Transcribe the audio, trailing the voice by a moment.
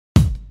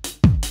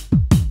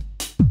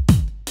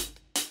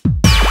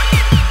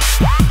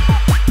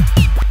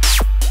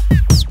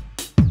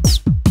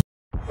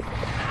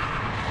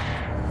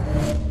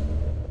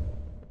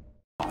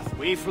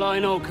fly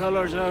no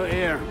colours out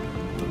here,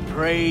 but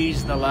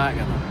praise the lack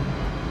of them.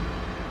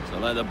 So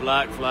let the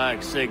black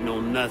flag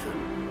signal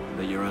nothing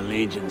but your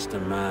allegiance to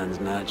man's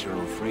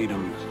natural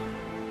freedoms.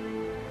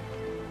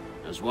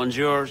 This one's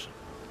yours.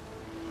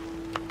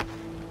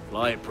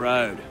 Fly it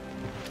proud.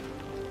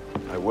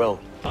 I will.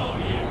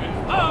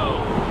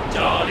 Oh,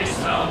 jolly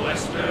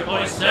sou'wester,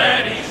 boy,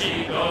 steady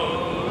she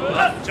goes.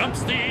 Up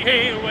jumps the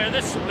hill with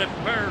a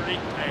slippery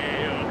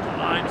tail,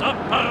 climbs up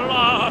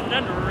aloft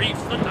and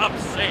reefs the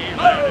topsail.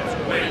 It's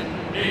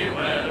windy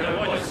weather,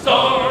 boy,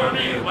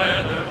 stormy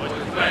weather, boy,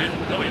 when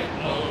the wind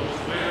blows,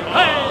 we're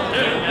all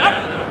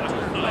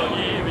together. Blow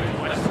ye with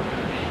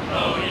westerly,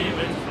 blow ye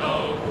with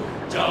flow.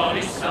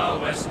 Jolly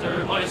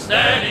sou'wester, boy,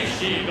 steady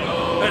she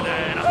goes. And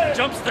then up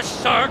jumps the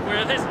shark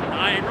with his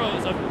 9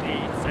 rows of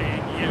teeth, saying,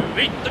 you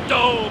eat the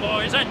dough,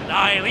 boys, and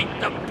I'll eat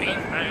the beef.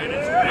 And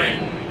it's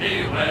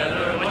windy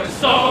weather, boys,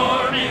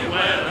 stormy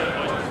weather,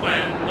 boys,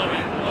 when the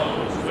wind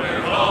blows,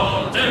 we're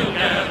all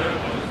together.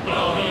 Boys,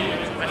 blow ye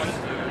with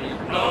westerly,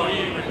 blow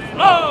ye with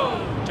flow.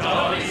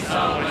 Jolly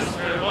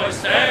sou'wester, boys,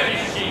 steady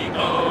she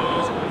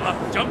goes.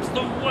 Up jumps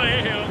the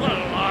whale, the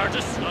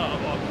largest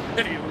of all.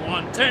 If you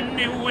want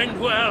any wind,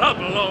 well, I'll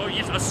blow ye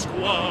a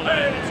squall.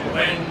 And it's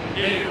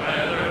windy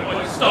weather,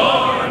 boys,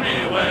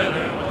 stormy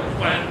weather, boys,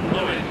 when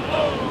the wind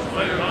blows,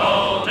 we're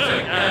all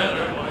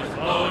together. Boys,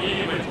 blow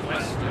ye with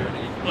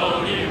westerly,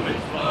 blow ye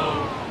with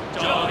flow.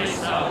 Jolly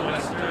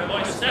sou'wester,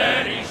 boys,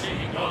 steady she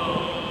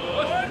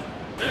goes.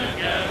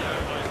 Together,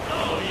 boys,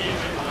 blow ye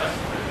with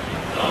westerly,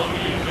 blow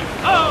ye with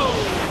flow.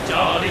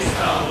 Jolly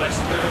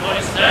sou'wester,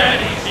 boys,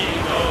 steady she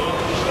goes.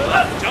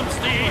 Up jumps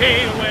the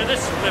hill with a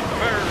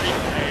slippery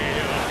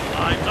tail,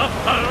 climbs up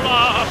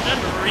aloft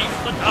and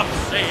reefs the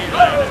topsail.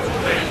 And it's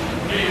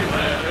windy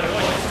weather,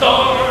 boys,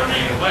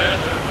 stormy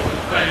weather,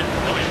 boys, when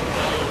the wind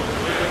blows,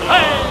 we're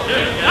all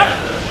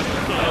together.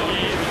 Blow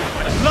ye with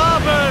westerly,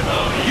 Larboard!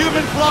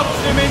 Human flops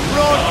him in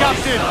broad,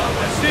 Captain.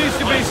 Seems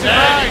to be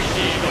survived.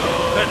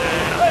 and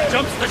then up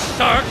jumps the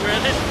shark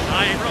with his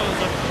 9 rows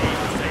of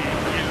teeth, saying,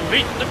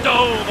 you eat the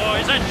dough,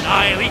 boys, and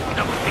I'll eat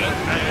the beef.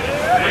 And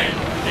it's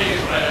windy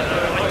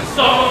weather, boys,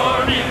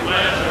 stormy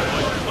weather,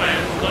 boys,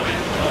 when the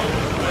wind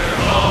blows, we're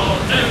all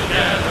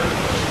together.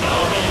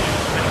 Blow ye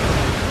with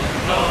westerly,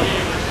 blow ye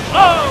with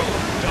flow.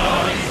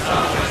 Jolly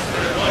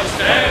sou'wester, boys,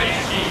 steady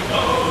she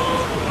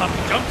goes. Up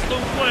jumps the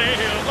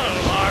whale, the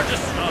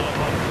largest of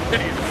all. If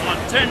you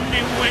want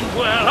any wind,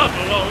 well, I'll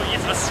blow ye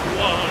a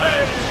squall.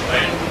 It's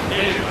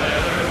windy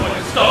weather,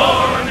 boys,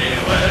 stormy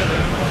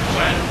weather, boys,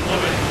 when the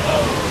wind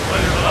blows,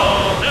 we're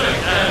all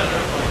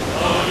together. Boys,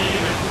 blow ye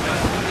with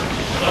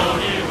westerly, blow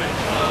ye with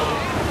flow.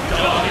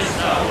 Jolly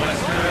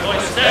sou'wester,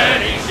 boys,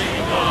 steady she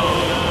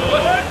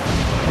goes.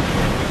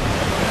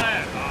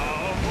 And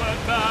onward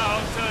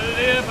bound to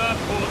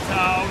Liverpool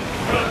town.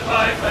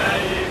 Goodbye,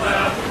 fare ye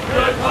well,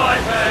 goodbye,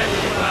 fare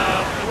ye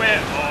well.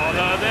 Where all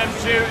of them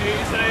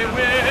duties they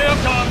will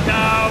come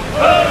down.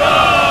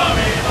 Hurrah,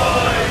 me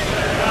boys,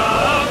 we're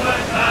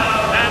onward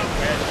bound. And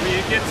when we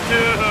get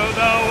to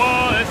the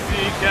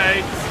Wallasey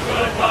gates,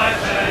 goodbye,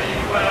 fare ye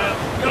well,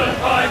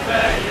 goodbye,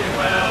 fare ye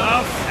well.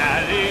 Oh,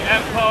 Sally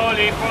and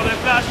Polly for the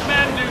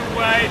flashmen do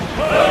wait.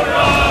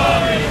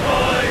 Hurrah, me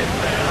boys,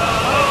 we're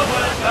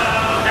onward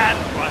bound. And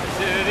one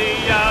to the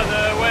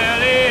other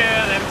will hear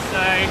them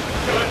say,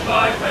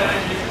 goodbye, fare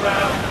ye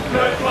well,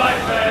 goodbye,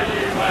 fare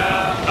ye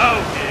well. Oh,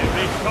 here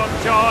we come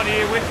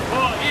Johnny with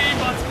what he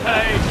must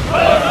pay.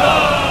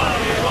 Hurrah,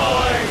 me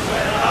boys,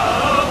 we're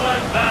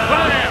onward bound.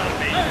 Well,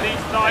 meet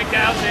these like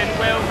gals and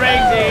we'll ring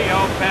the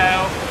old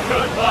bell.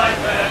 Goodbye,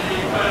 fare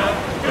ye well,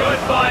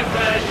 goodbye,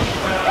 fare ye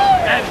well.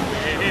 And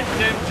with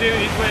them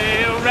duties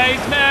we'll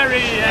raise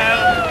merry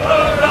hell.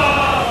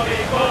 Hurrah, me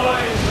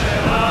boys,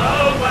 we're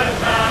onward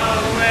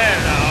bound.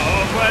 We're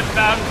onward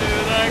bound to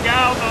the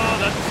gals of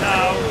the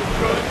town.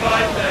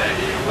 Goodbye, fare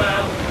ye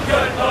well,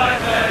 goodbye,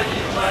 fare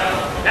ye well.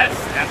 Let's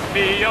step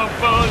be your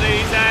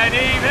bullies and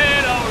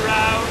even all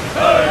round.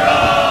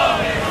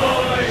 Hurrah, me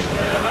boys,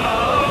 we're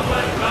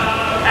homeward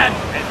bound. And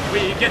when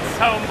we get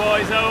home,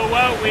 boys, oh,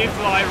 won't we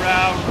fly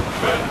round.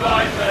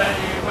 Goodbye, fare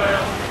ye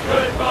well,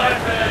 goodbye,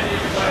 fare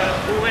ye well.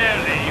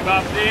 We'll leave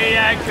up the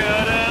anchor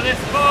to this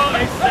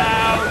bully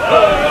sound.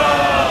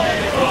 Hurrah,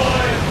 me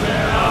boys,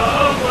 we're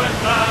homeward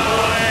bound.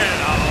 We're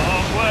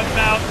homeward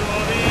bound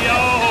for the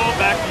old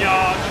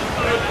backyard.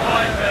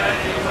 Goodbye, fare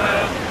ye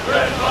well,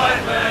 goodbye,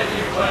 fare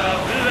ye well.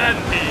 And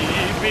the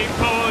evening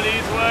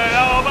bullies were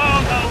all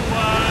on the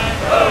way.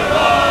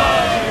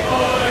 Hurrah, me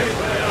boys,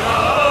 we're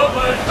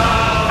homeward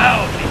bound.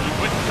 I'll leave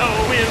with the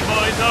wind,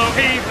 boys, oh,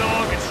 heave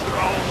long and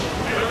strong.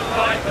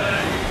 Goodbye,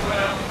 fare ye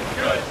well,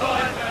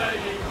 goodbye, fare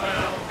ye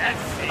well. And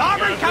see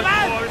Larboard, come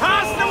out!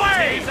 Pass the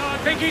way!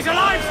 Think he's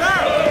alive, sir!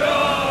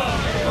 hurrah,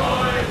 me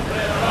boys,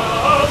 we're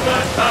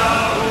homeward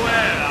bound.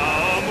 We're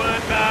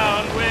homeward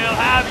bound, we'll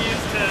have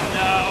yous to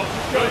know.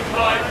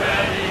 Goodbye,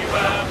 fare ye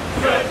well,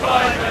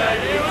 goodbye, fare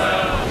ye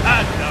well.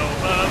 And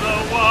over the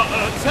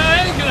water to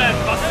England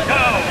must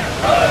go.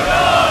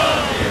 Hurrah,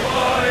 me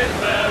boys,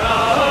 we're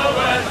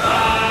homeward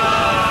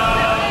bound.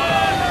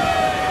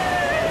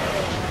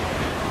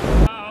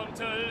 Down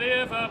to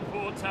Liverpool.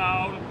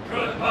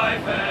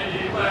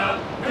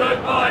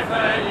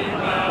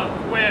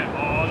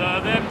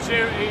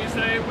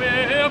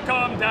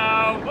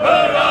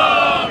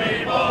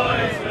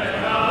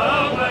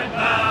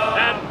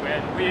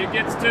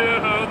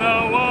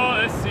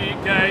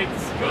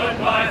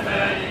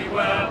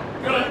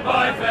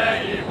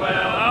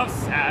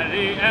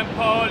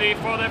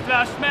 for the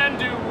flushed men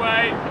do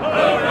wait.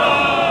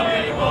 Hurrah,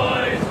 me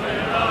boys,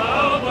 we're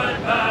homeward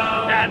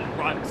bound. And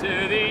one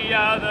to the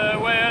other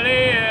we'll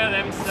hear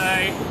them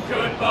say,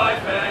 Goodbye,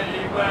 fare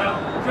ye well,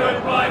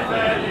 goodbye,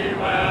 fare ye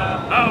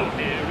well. oh,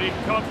 here he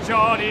comes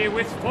Johnny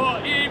with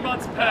 40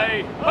 months'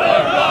 pay.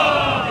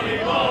 Hurrah, me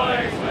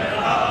boys, we're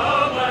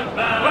homeward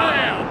bound.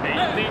 Well,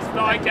 meet these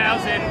fly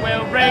gals and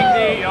we'll ring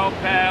the old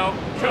bell.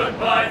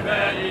 Goodbye,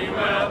 fare ye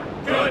well,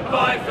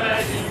 goodbye,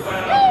 fare ye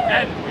well.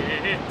 And with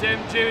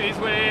them duties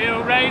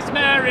we'll raise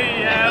merry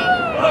yell.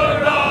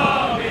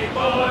 Hurrah, me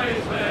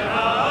boys, we're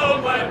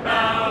homeward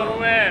bound.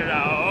 We're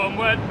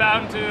homeward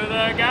bound to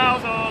the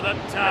gals of the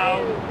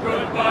town.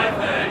 Goodbye,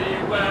 fare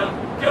ye well,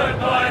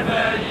 goodbye,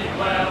 fare ye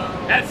well.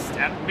 And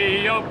step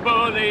me your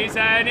bullies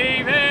and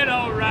even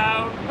all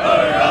round.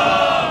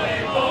 Hurrah, me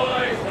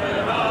boys,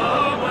 we're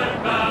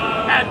homeward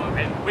bound. And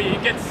when we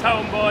get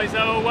home, boys,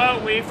 oh,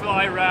 won't we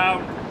fly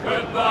round?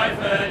 Goodbye,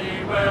 fare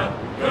ye well,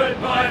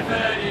 goodbye,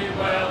 fare ye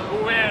well.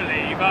 We'll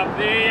leave up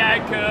the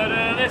anchor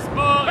to this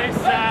bully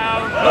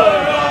sound.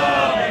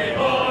 Hurrah, me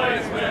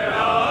boys, we're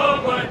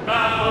homeward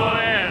bound.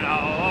 We're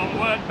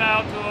homeward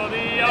bound to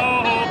the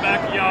old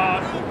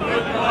backyard.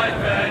 Goodbye,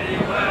 fare ye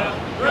well,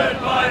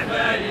 goodbye,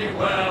 fare ye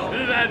well.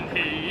 Then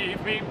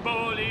heave me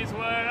bullies,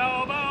 we're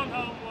all bound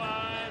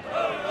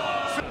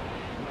homeward.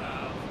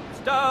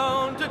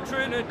 Down to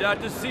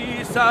Trinidad to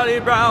see Sally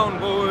Brown,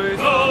 boys.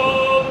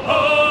 Row,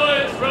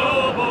 boys,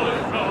 row,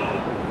 boys,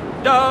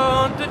 row.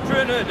 Down to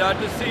Trinidad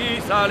to see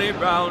Sally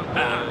Brown,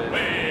 boys.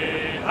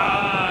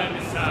 Behind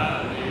me,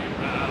 Sally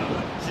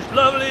Brown. She's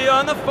lovely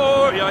on the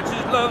foreyard,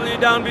 she's lovely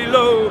down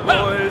below,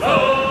 boys.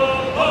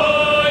 Row,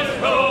 boys,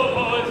 row,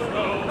 boys,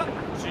 row.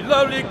 She's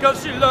lovely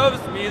 'cause she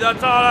loves me,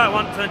 that's all I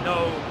want to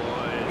know,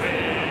 boys.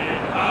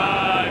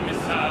 Behind me,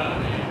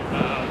 Sally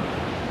Brown.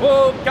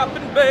 Oh,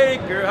 Captain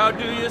Baker, how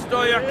do you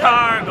store your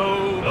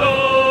cargo?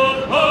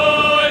 Row,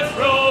 boys,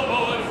 row,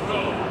 boys,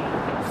 row.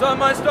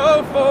 Some I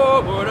stow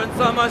forward and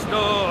some I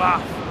stow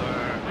after.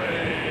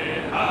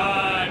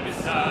 Behind me,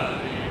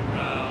 Sally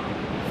Brown.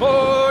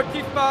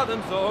 40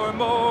 fathoms or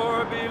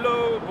more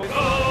below, boys.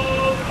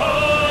 Row,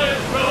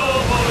 boys,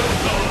 row, boys,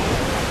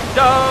 row.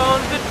 Down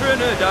to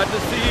Trinidad to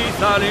see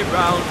Sally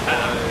Brown,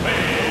 boys.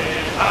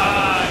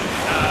 Behind me,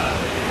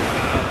 Sally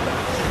Brown.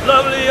 She's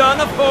lovely on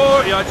the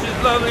foreyard, she's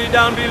lovely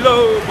down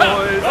below,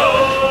 boys.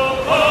 Row,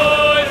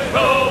 boys,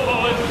 row,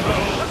 boys,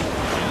 row.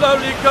 She's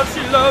lovely 'cause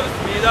she loves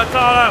me, that's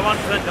all I want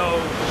to know,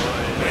 boys.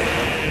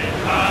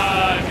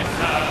 Behind me,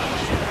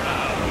 Sally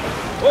Brown.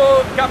 Oh,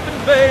 Captain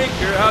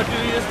Baker, how do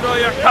you store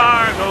your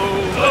cargo?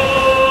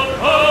 Row,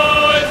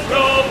 boys,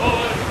 row,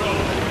 boys, row.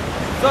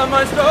 Some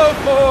I stow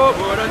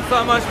forward and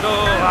some I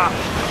stow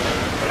after.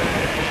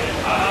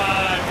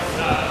 Behind me,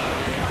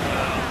 Sally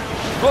Brown.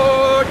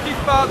 40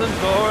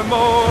 fathoms or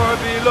more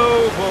below,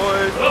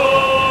 boys.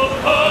 Row,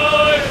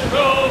 boys,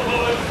 row,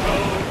 boys,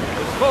 row.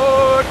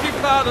 40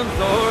 fathoms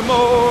or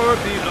more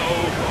below,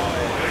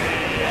 boys.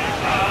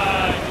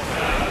 Behind me,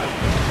 Sally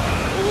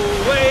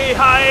Oh, way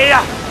high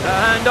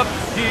and up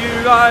she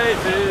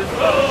rises.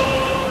 Row,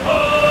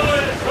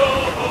 boys,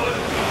 row,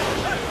 boys,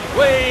 row.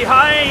 Way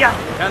high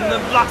and the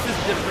blocks is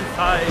different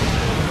sizes.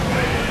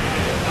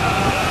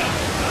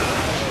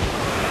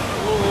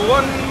 Oh,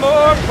 one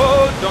more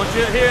pull, don't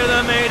you hear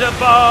the mate a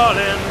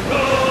bawling?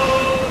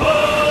 Row,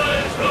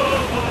 boys, row,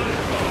 boys,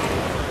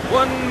 row.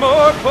 One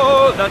more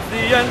pull, that's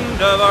the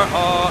end of our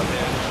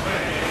hauling.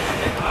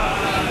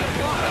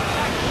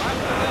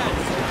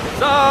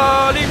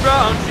 Sally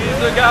Brown, she's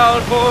the gal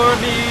for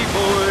me,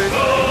 boys.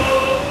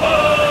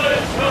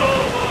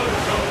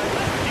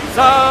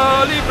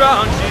 Sally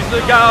Brown, she's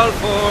the gal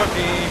for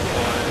me,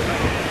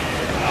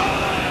 boys.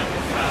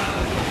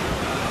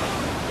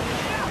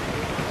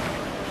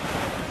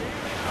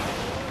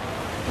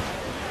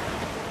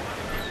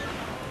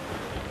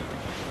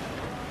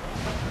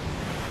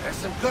 There's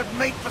some good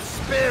meat for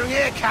spearing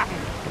here, Captain.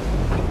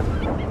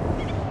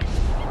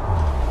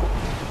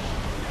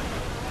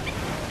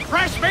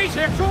 Fresh meat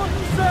here!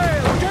 Shorten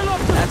sail! Get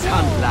off the Let's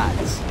hunt,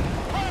 lads.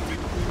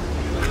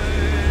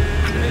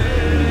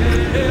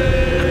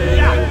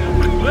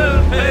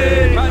 We'll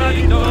pay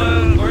Paddy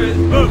Doyle for his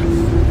boots.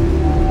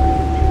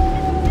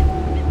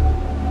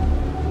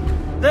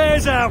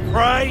 There's our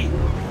prey!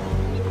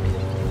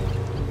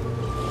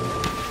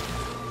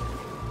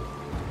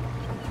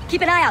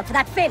 Keep an eye out for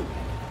that fin.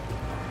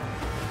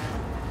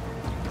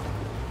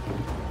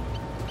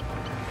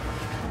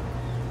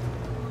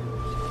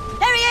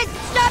 There he is!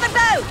 Starboard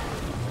bow!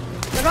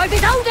 The rope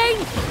is holding!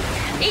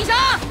 He's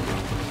off!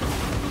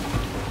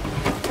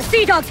 The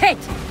sea dog's hit!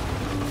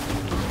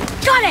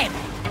 Got him!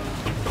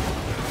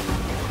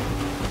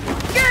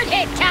 Good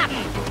hit,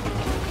 Captain!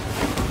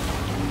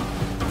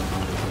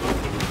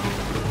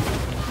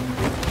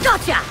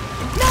 Gotcha!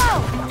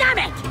 No! Damn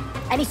it!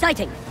 Any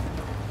sighting?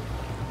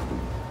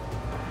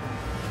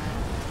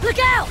 Look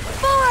out!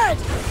 Forward!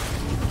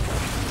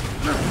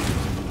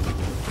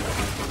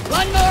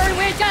 One more and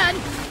we're done!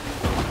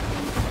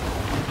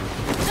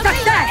 Stuck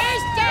there!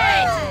 Is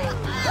dead!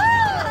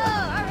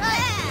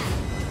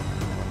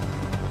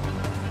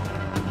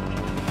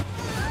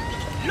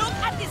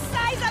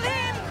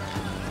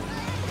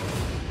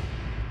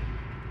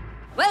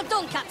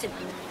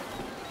 Captain.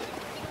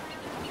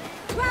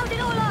 Round it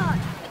all on.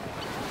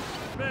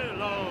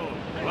 Below,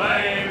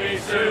 wavy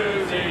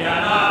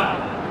Susiana,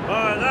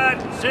 for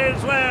that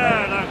is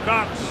where the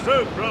cocks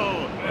do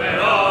crow. We're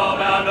all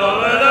bound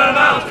over the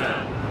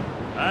mountain,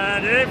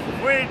 and if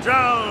we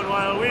drown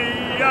while we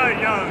are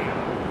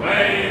young,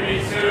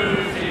 wavy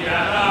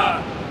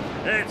Susiana,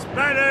 it's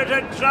better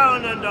to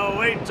drown than to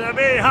wait to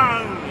be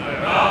hung.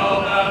 We're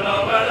all bound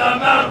over the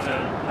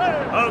mountain.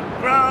 Oh,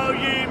 growl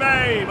ye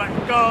may,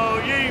 but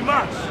go ye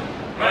must.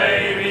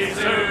 Wavy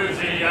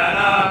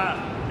Susiana,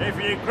 if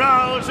you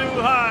growl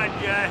too hard,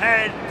 your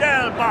head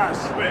they'll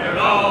bust. We're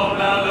all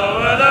bound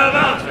over the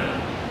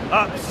mountain.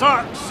 Up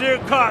socks, you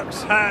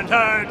cocks, and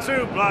her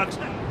 2 blocks.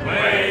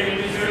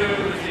 Wavy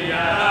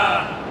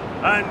Susiana,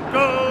 and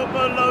go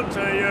below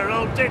to your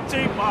old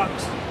ditty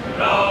box.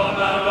 We're all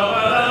bound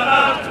over the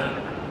mountain.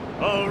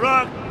 Oh,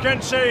 rock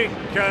and shake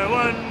her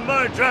one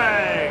more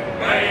drag.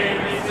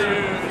 Wavy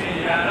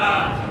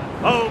Susiana,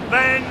 oh,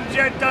 bend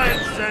your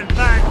duds and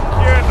back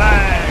your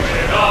bag.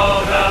 We're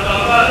all down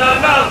over the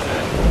mountain.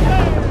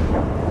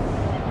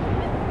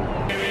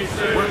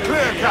 We're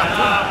clear,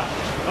 Captain.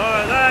 For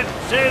that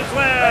is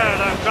where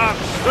the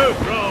cocks do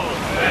crow.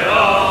 We're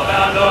all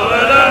bound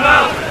over the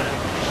mountain,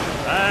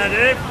 and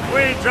if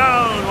we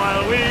drown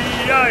while we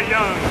are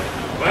young,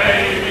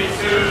 wavy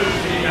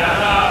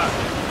Susiana,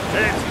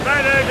 it's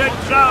better to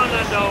drown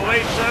than to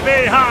wait to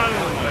be hung.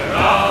 We're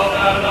all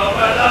bound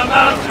over the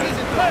mountain.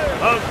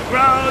 Oh,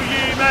 growl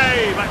ye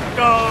may, but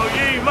go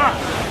ye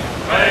must.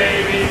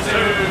 Wavy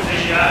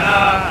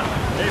Susiana,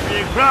 if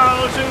you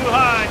growl too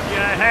hard,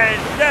 your head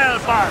they'll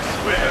bust.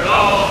 We're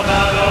all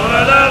bound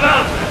over the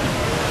mountain.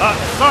 Up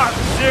socks,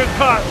 you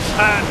cocks,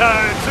 and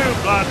her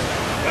 2 blocks.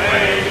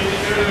 Wavy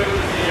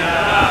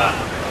Susiana,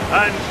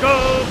 and go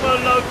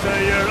below to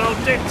your old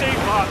ditty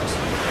box.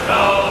 We're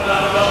all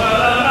bound over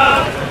the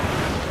mountain.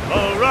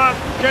 Oh, rock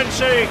and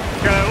shake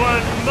her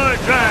one more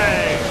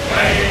drag.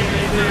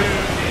 Wavy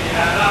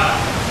Susiana,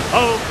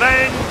 oh,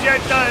 bend your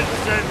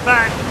duds and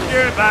back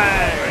your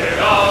bag.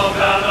 We're all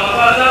bound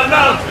over the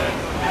mountain.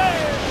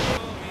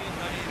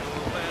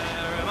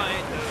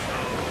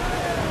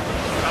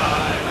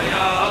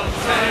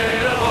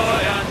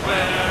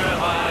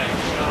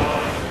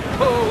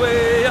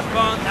 Way up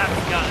on that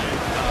sky.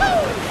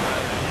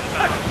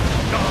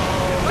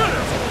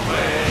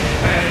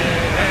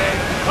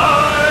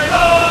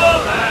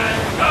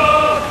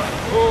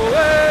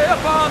 Way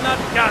up on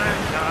that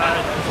gallant sky,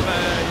 that's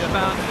where you're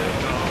bound to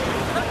go.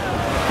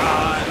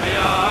 Ride me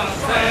on,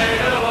 say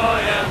to the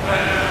boy, and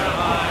where am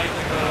I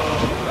to go?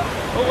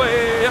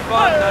 Way up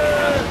on that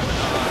gallant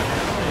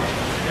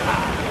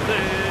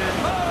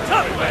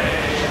sky. Way,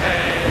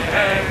 hey,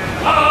 hey,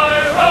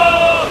 high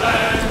roll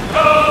and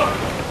go.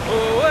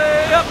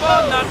 Way up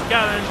on that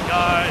gallant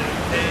sky,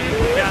 take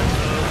the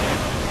cancel.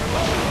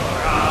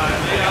 Ride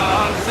me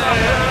on, say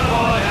to the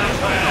boy, and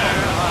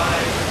where am I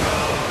to go?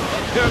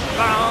 You're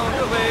bound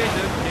away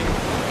to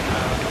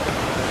Kingston.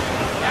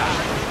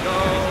 Go.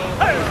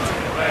 Hey,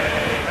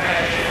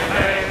 hey,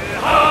 hey,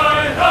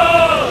 high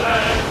roll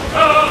and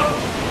go.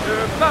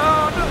 You're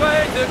bound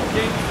away to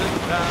Kingston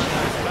town,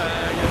 that's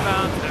where you're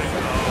bound to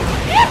go.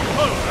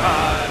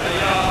 Ride me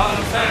on,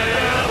 say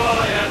to the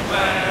boy, and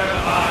where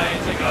am I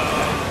to go?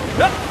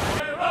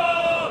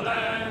 Roll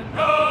and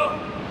go.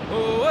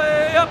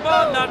 Way up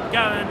on that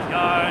gallant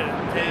yard,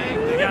 take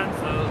the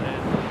cancel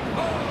in.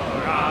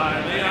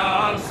 Ride me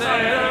on, say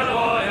to the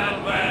boy, and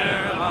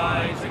where am I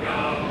to go?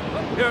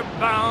 You're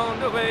bound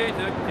away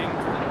to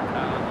Kingston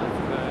town, that's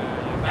where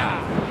you're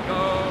bound to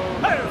go.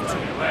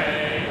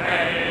 Way,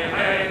 hey,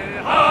 hey,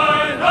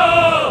 high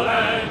roll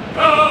and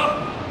go.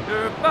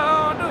 You're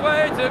bound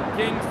away to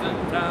Kingston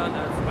town,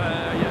 that's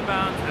where you're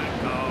bound to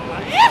go.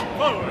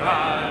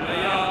 Ride me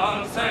on,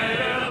 say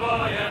to the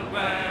boy, and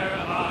where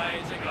am I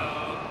to go?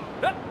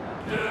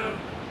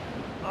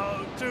 Oh,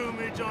 to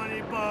me,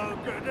 Johnny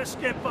Boker, the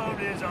skipper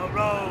is a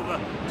rover.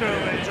 To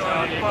me,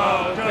 Johnny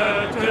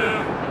Boker, do.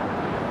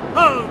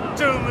 Oh,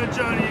 to me,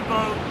 Johnny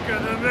Boker,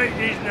 the mate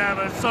he's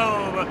never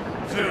sober.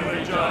 To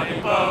me,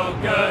 Johnny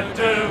Boker,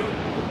 do.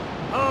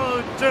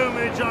 Oh, to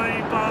me,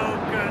 Johnny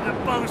Boker, the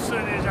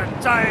bosun is a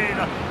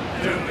tailor.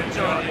 To me,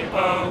 Johnny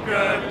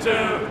Boker,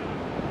 do.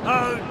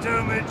 Oh,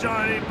 to me,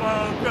 Johnny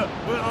Boker,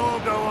 we'll all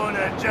go on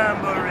a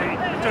jamboree.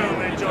 To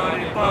me,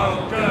 Johnny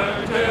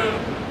Boker, do.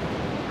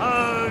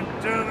 Oh,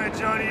 to me,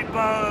 Johnny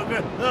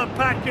Boker, the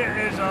packet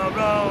is a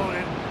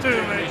rolling. To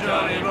me,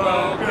 Johnny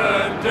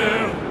Boker, do.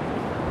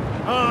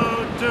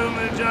 Oh, to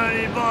me,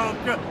 Johnny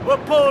Boker,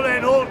 we're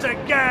pulling all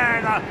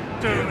together.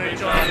 To me,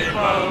 Johnny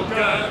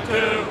Boker,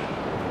 do.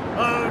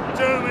 Oh,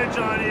 to me,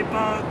 Johnny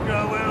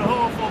Boker, we'll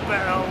haul for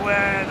better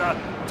weather.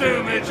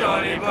 To me,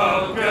 Johnny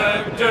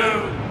Boker,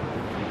 do.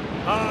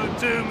 Oh,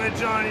 to me,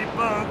 Johnny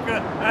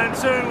Boker, and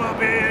soon we'll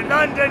be in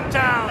London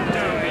town.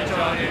 To me,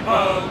 Johnny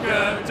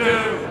Boker,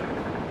 do.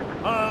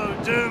 Oh,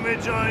 to me,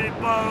 Johnny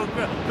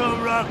Boker,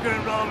 come rock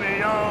and roll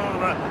me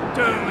over.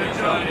 To me,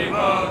 Johnny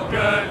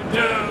Boker,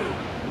 do.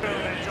 To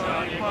me,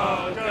 Johnny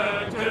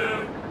Boker,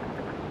 do.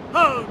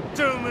 Oh,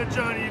 to me, me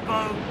Johnny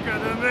Bunker,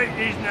 the meat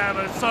is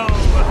never sold. To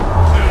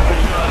me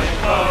Johnny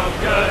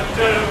Bunker,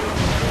 do.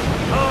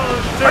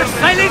 We're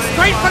sailing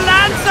straight for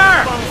land,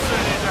 sir!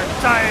 Bunsen is a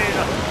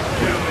tailor.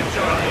 To me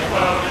Johnny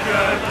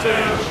Bunker, do.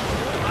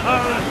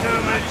 Oh, to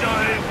me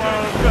Johnny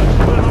Bunker,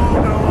 we'll all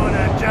go on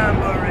a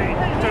jamboree.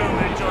 To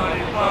me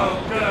Johnny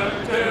Bunker,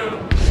 do.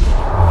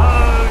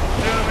 Oh,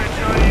 to me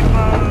Johnny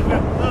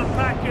Bunker, the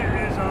packet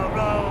is a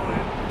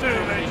rolling. To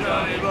me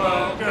Johnny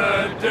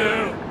Bunker,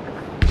 do.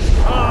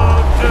 Oh,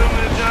 to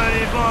me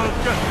Johnny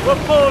Bunker,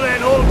 we're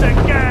pulling all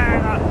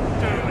together.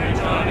 To me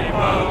Johnny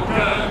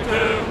Bunker,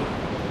 do.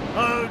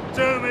 Oh,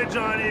 to me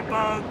Johnny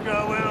Bunker,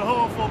 we'll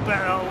hope for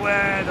better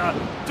weather.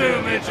 To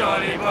me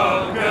Johnny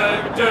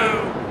Bunker, do.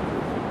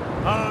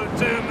 Oh,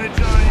 to me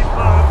Johnny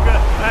Bunker,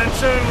 and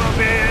soon we'll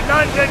be in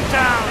London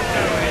town.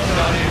 To me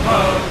Johnny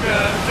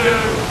Bunker, do.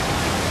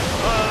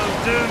 Oh,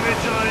 to me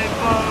Johnny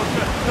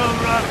Bunker, come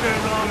rock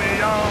and roll me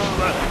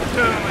over.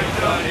 To me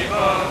Johnny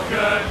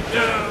Bunker,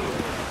 do.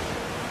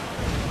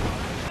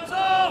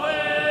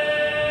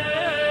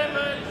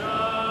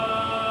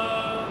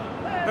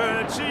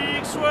 Her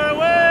cheeks were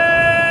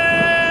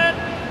wet,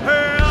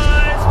 her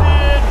eyes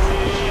did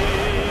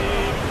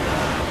weep.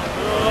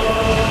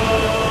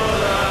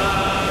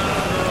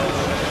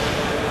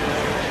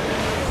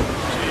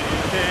 She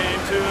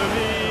came to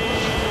me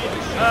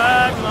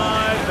at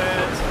my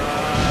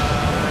bedside.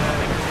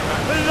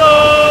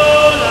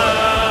 Lowland,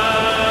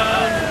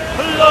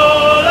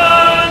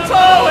 lowlands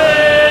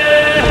away,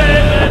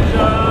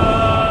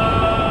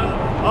 John,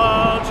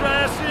 all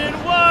dressed in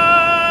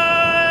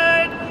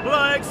white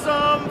like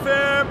some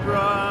fair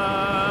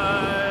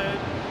bride.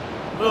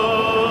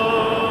 Lowlands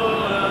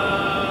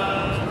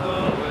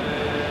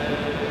away,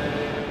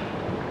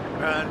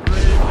 and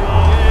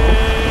bravely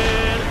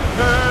in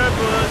her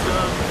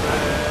bosom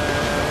fair.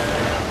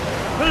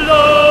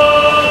 Lowlands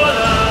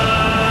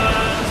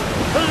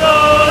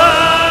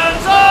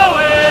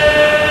away,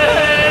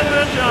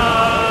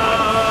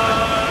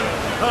 John,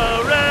 a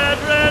red,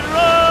 red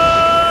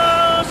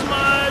rose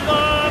my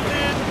love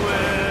did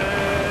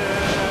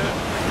wear.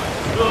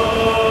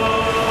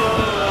 Lowlands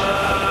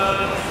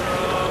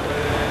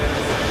away.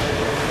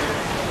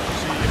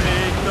 She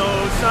made no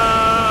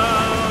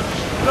sound,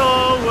 no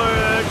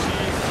word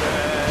she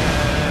said.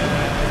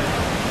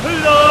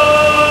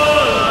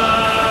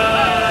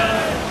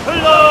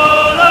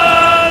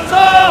 Lowlands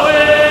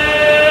away,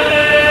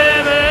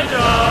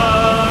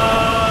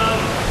 John,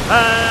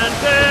 and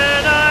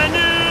then I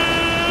knew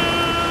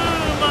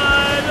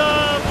my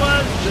love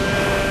was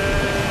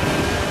dead.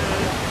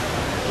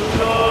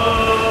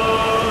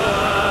 Lowlands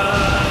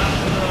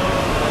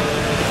away,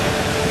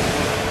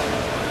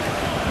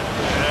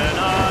 and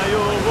I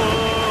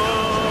awoke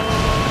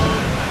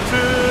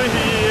to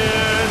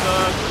hear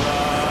the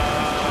cry.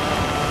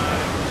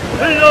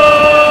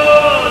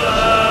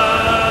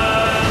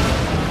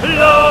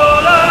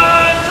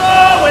 Lowlands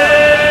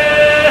away,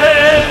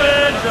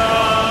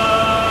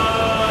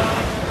 John.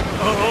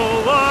 Oh,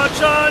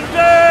 watch on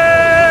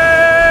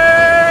deck.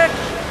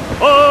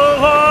 Oh,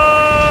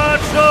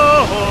 watch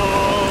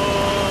ahoy.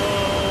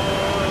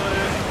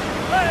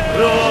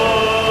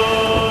 Lowlands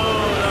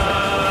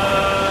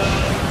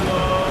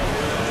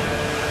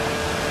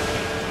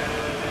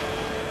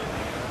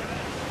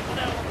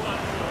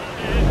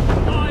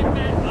I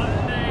met a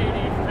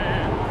lady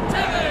fair.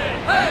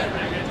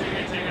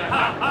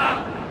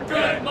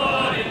 Good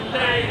morning,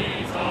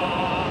 ladies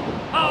all.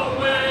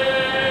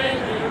 Away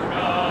you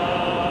go,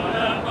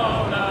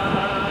 Mona.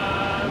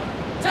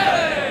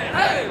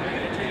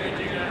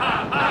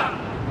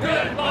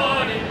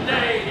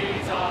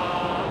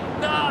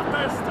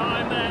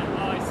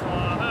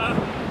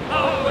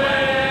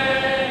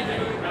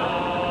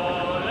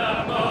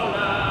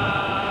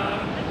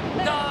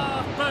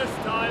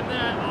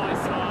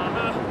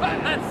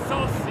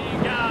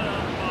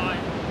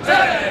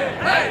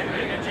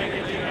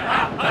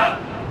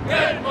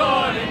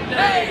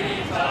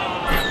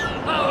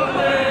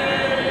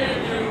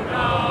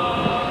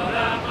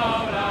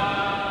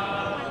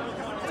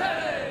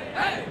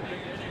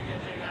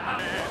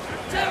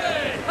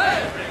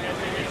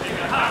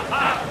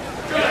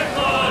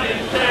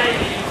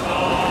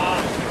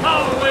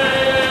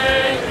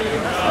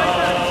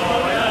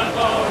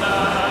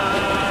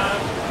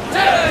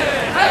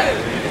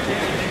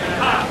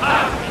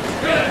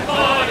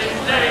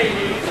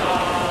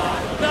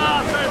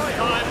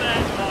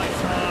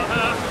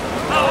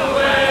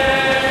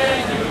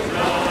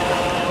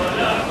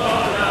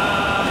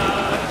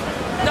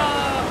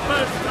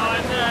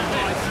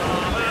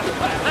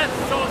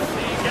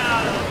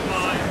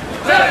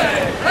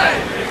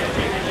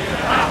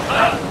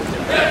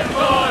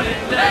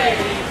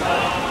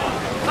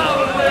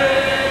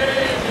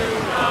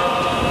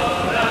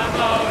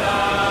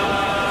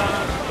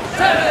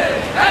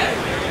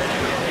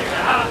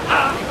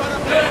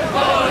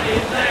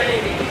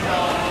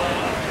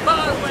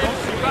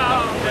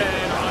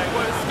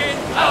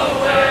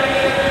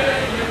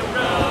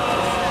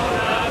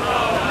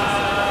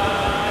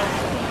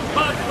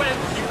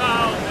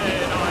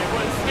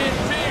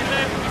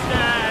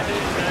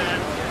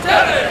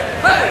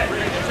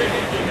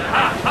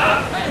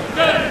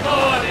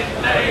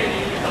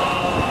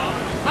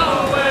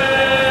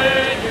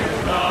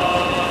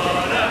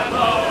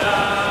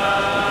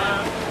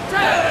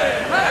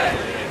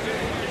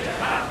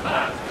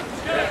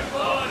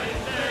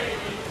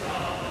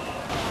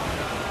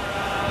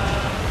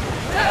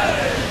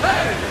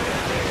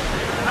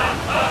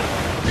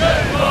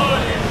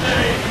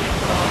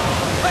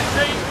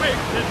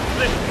 wicked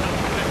flick and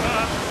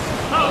flicker.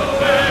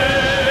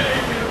 Away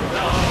you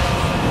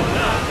roll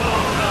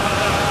upon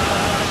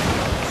us.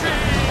 She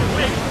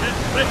wicked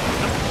flick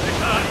and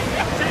flicker.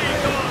 She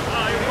thought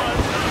I was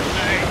a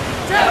maid.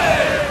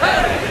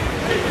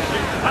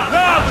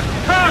 Now,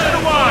 cast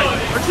away!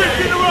 A trick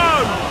in the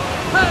road!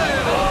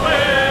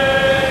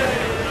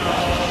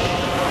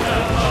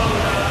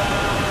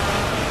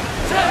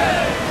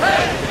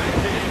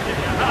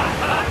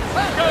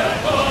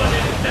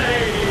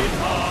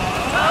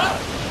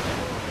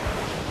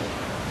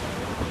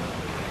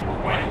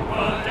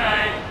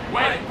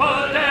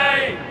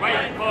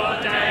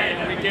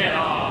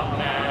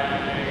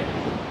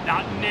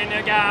 Nothing in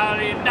the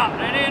galley,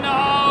 nothing in the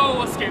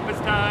hole. Skipper's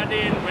turned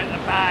in with a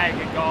bag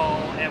of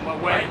gold. And we're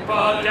waiting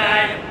for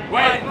day,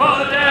 waiting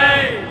for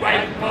day,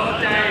 waiting for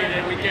day.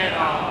 Then we get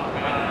off.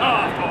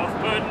 Our fourth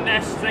foot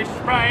nest, they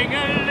sprang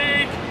a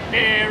leak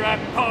here at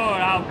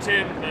Port Out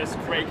Timbers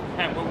Creek.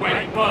 And we're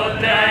waiting for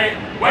day,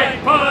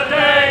 waiting for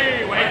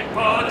day, waiting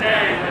for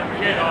day. Then we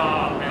get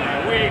off.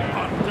 And we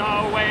pumped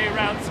our way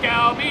round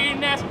Scalby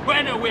Nest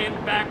when the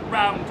wind back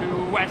round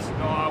to west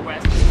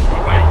northwest.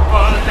 We're waiting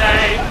for the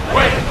day,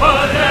 waiting for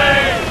the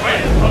day,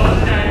 waiting for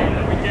the day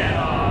that we get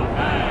our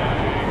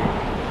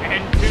pay.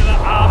 Into the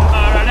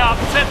armor and up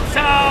to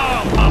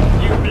town, pump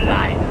you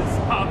blighters,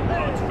 pump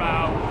what's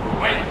round.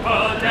 Waiting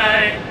for the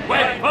day,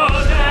 waiting for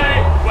the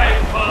day,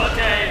 waiting for the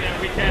day that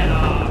we get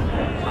our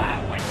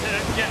pay. Wait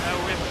together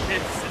with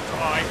bits of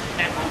toy,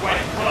 and we're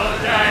waiting for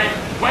the day,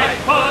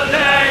 waiting for the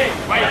day,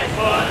 waiting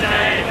for the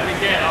day that we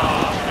get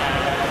our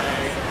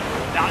pay.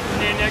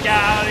 Nothing in the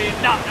galley,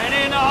 nothing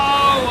in the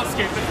hole.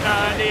 Skipper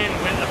turned in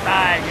with a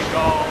bag of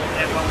gold.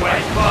 And we're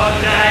waiting for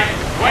the day,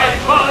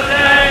 waiting for the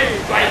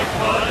day, waiting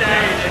for the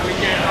day that we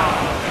get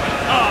on.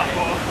 Our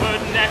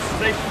four-foot nest,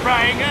 they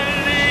sprang a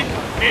leak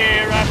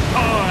here at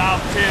Port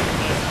Out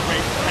Timbers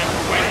Creek. And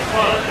we're waiting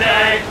for the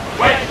day,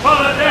 waiting for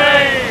the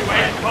day,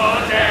 waiting for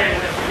the day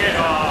that we get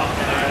on.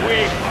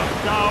 We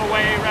pumped our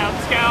way round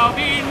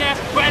Scalby Nest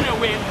when the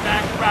wind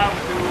back round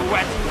to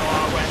west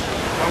northwest.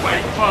 We're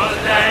waiting for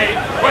the day,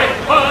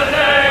 waiting for the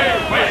day,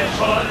 waiting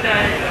for the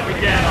day that we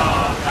get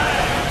off.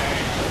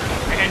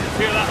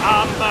 Into the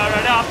amber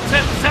and up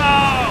to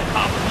town,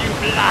 pump you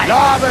blind.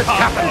 Larboard,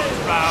 Captain.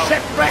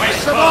 Shipwreck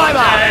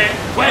survivor.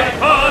 Waiting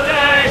for the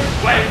day,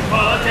 waiting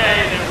for the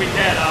day that we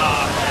get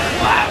off.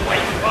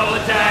 Waiting for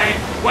the day,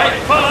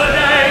 waiting for the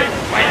day,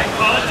 waiting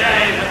for the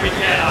day that we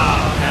get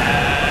off.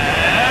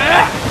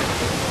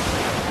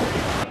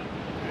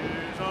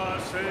 Is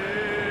our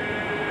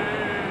sailing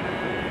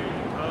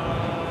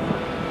time.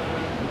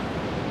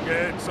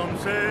 Get some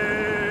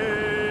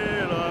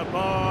sail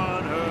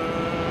upon her.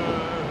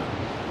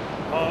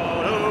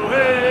 Haul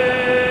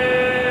away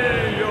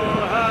your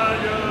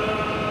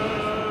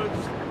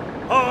halyards.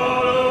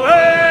 Haul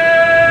away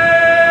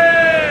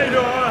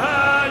your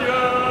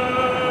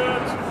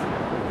halyards.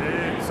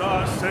 It's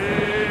our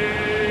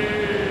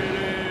sailing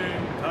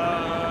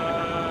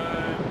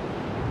time.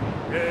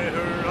 Get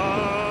her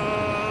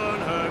on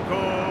her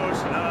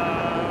course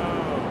now.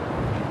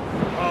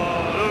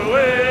 Haul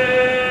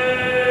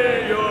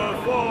away your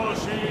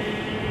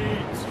foresheet.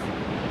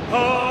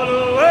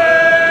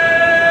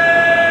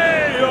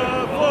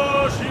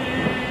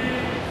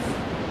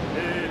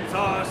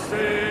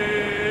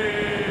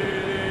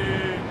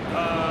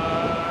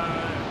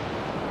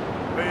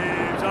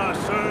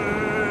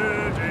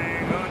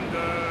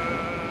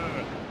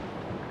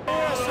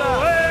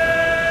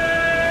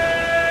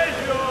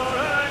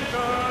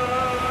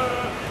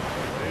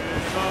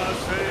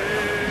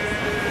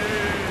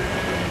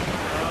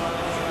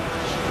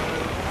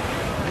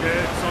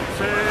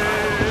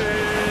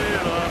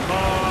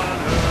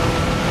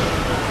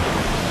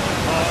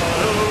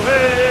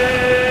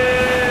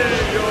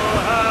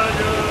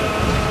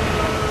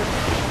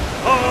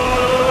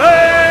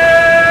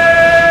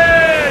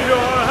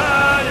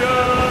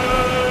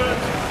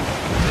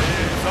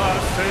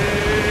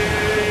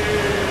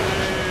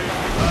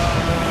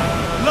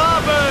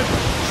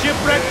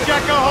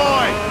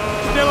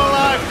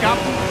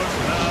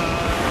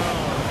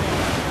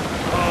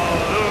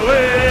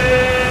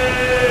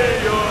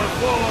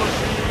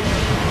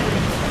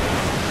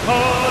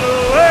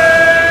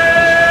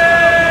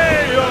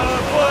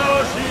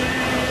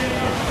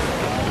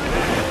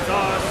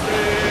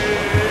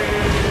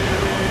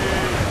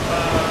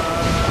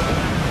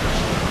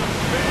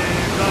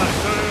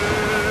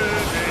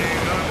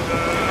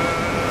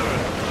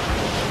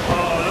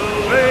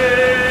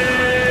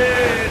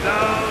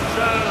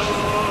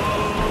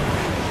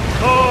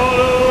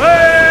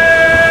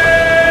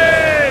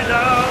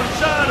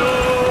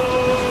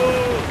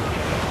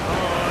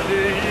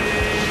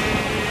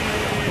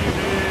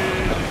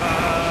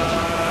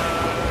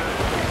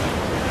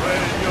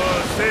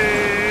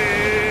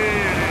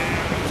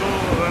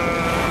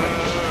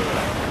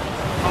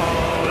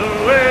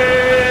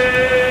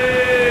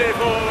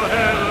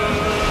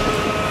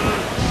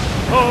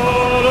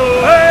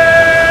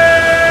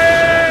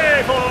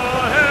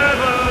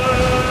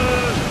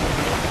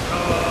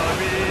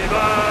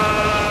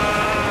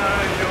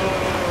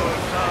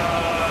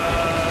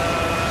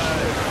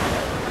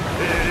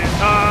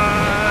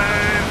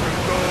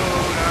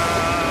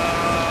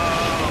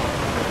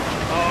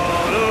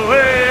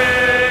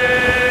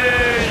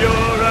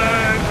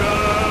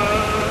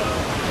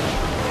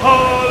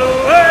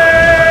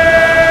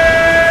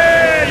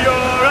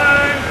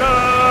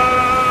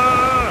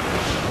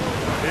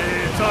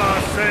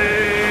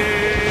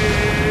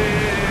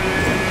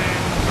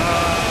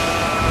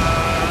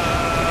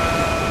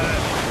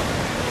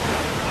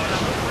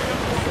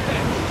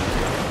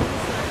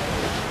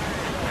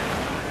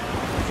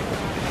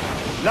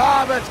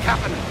 Larboard,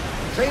 Captain.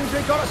 Seems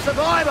we've got a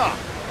survivor.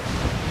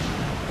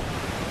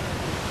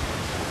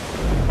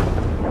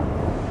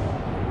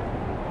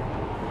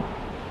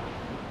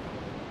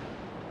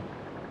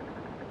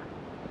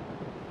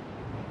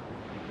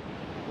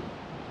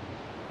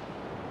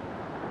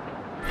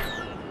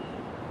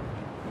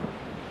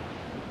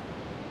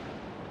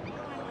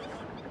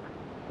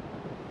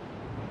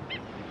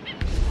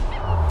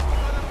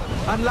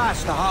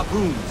 Unlash the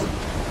harpoons.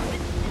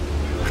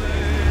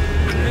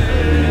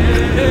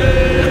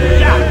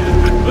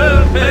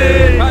 We'll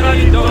pay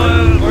Paddy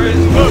Doyle for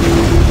his book.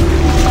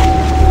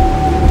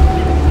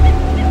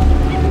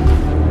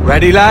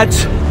 Ready,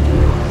 lads?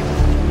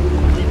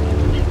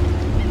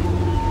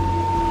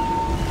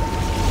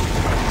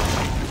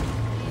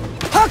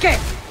 Hook it!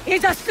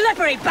 He's a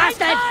slippery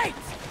bastard!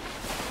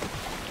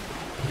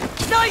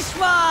 Nice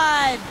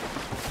one!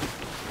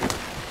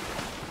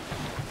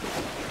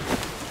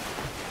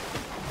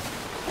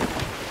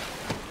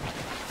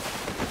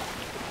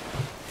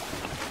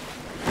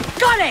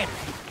 Got him!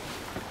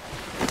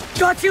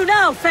 Got you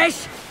now,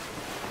 fish!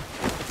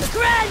 The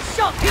grand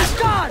shot! He's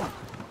gone!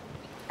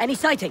 Any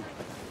sighting?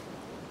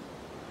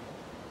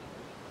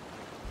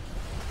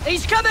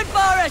 He's coming for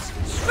us!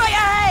 Straight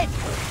ahead!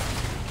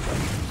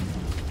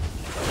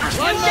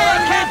 One more,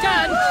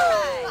 Captain!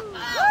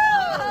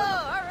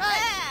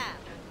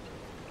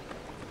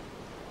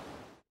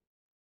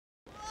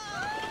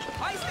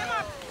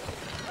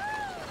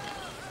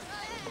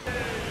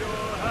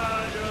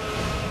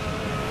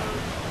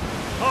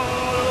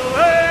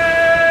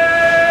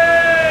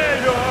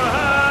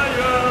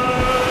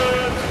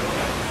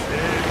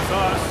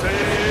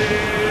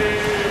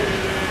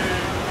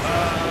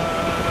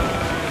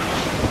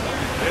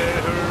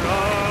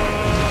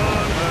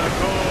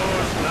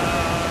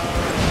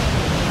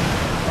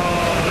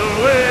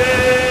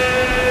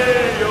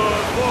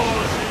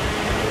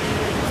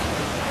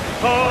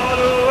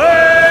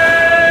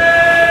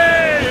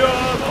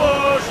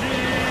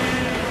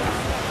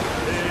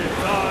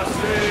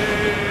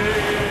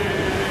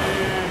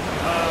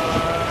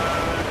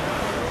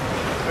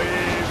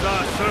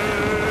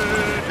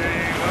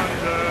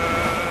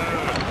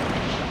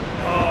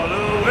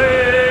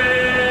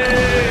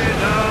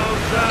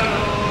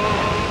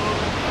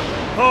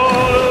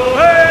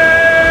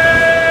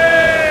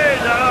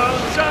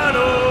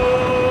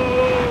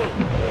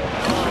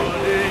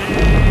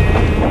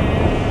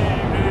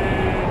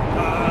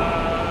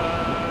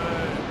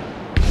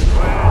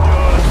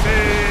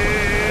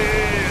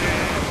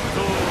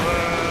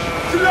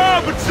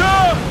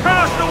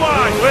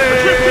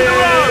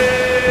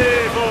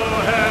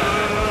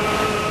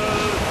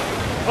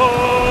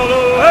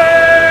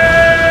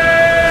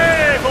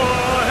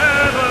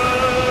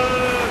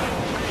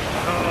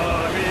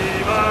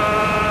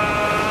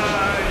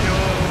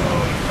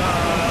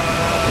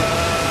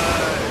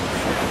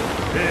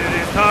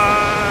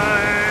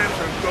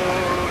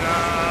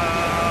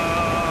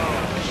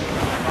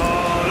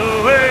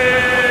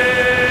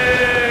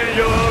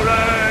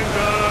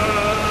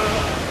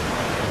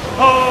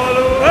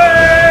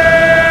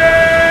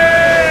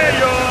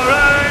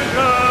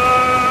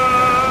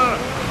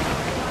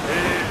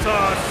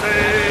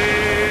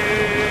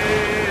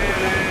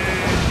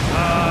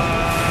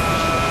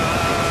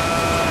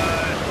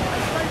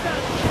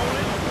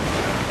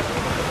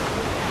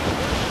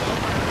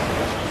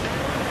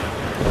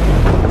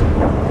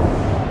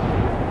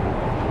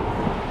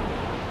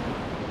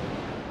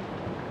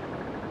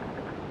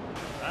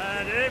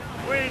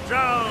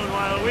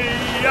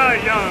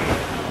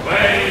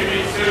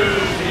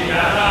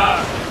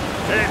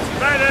 It's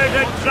better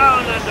to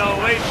drown than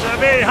to wait to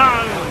be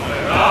hung.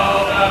 We're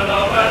all down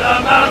over the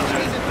mountain.